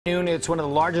It's one of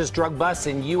the largest drug busts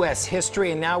in U.S.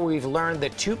 history, and now we've learned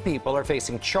that two people are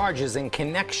facing charges in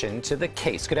connection to the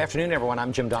case. Good afternoon, everyone.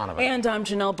 I'm Jim Donovan. And I'm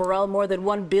Janelle Burrell. More than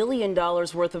 $1 billion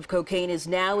worth of cocaine is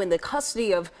now in the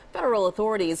custody of federal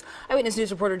authorities. Eyewitness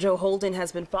News reporter Joe Holden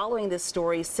has been following this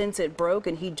story since it broke,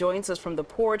 and he joins us from the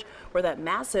port where that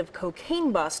massive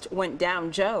cocaine bust went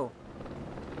down. Joe.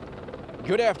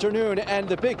 Good afternoon, and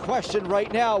the big question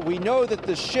right now, we know that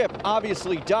the ship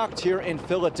obviously docked here in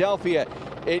Philadelphia.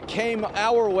 It came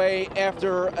our way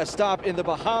after a stop in the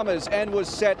Bahamas and was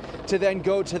set to then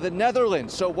go to the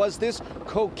Netherlands. So was this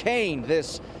cocaine,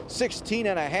 this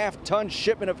 16.5-ton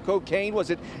shipment of cocaine, was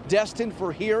it destined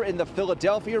for here in the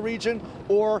Philadelphia region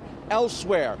or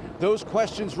elsewhere? Those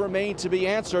questions remain to be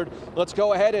answered. Let's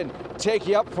go ahead and take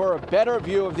you up for a better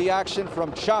view of the action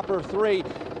from Chopper 3.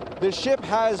 The ship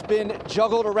has been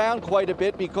juggled around quite a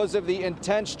bit because of the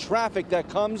intense traffic that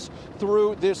comes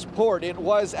through this port. It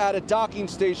was at a docking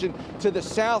station to the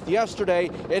south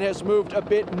yesterday. It has moved a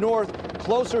bit north,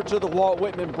 closer to the Walt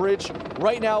Whitman Bridge.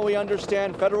 Right now, we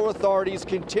understand federal authorities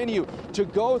continue to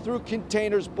go through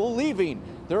containers, believing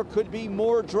there could be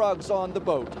more drugs on the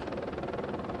boat.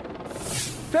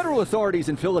 Federal authorities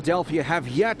in Philadelphia have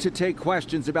yet to take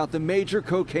questions about the major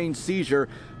cocaine seizure,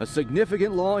 a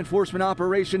significant law enforcement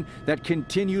operation that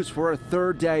continues for a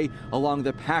third day along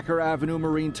the Packer Avenue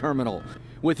Marine Terminal.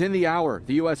 Within the hour,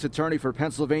 the U.S. Attorney for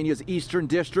Pennsylvania's Eastern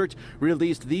District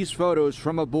released these photos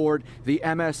from aboard the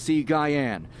MSC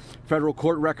Guyane. Federal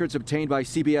court records obtained by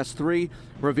CBS 3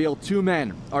 reveal two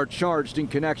men are charged in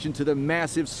connection to the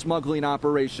massive smuggling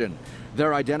operation.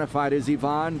 They're identified as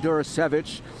Ivan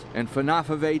Durasevich and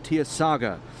Fanafave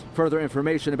Tiasaga. Further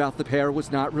information about the pair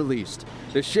was not released.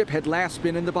 The ship had last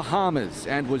been in the Bahamas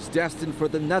and was destined for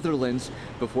the Netherlands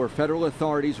before federal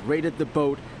authorities raided the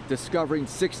boat, discovering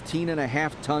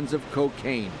 16.5 tons of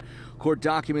cocaine. Court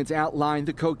documents outline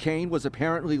the cocaine was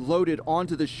apparently loaded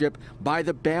onto the ship by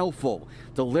the baleful,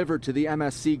 delivered to the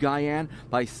MSC Guyane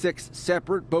by 6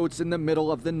 separate boats in the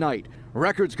middle of the night.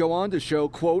 Records go on to show,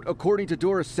 quote, according to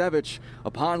Durasevich,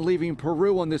 upon leaving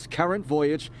Peru on this current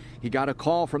voyage, he got a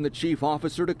call from the chief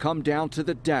officer to come down to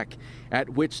the deck, at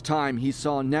which time he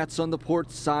saw nets on the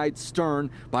port side stern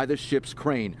by the ship's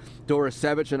crane.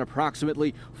 Durasevich and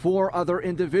approximately 4 other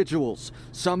individuals,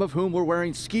 some of whom were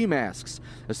wearing ski masks,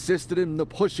 assisted in the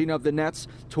pushing of the nets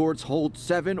towards hold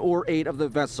 7 or 8 of the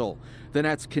vessel. The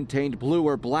nets contained blue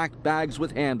or black bags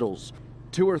with handles.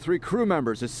 2 or 3 crew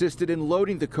members assisted in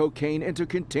loading the cocaine into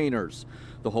containers.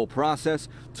 The whole process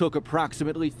took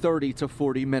approximately 30 to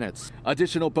 40 minutes.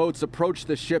 Additional boats approached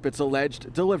the ship, it's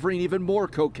alleged, delivering even more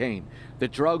cocaine. The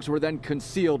drugs were then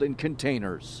concealed in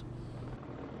containers.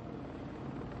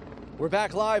 We're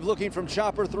back live looking from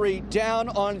Chopper 3 down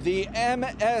on the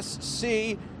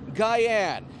MSC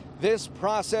Guyane. This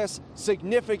process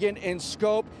significant in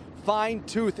scope,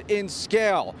 fine-tooth in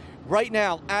scale. Right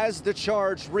now, as the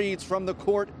charge reads from the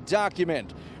court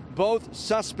document, both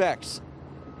suspects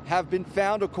have been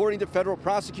found, according to federal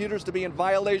prosecutors, to be in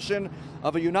violation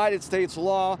of a United States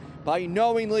law by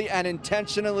knowingly and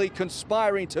intentionally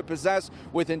conspiring to possess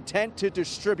with intent to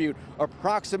distribute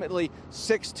approximately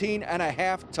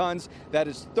 16.5 tons, that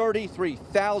is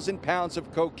 33,000 pounds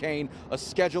of cocaine, a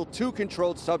Schedule II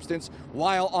controlled substance,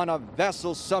 while on a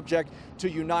vessel subject to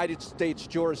United States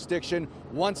jurisdiction.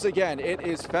 Once again, it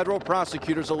is federal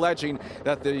prosecutors alleging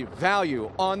that the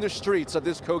value on the streets of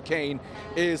this cocaine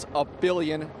is $1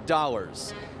 billion.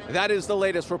 That is the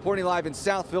latest. Reporting live in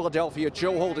South Philadelphia,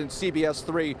 Joe Holden, CBS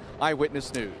 3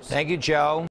 Eyewitness News. Thank you, Joe.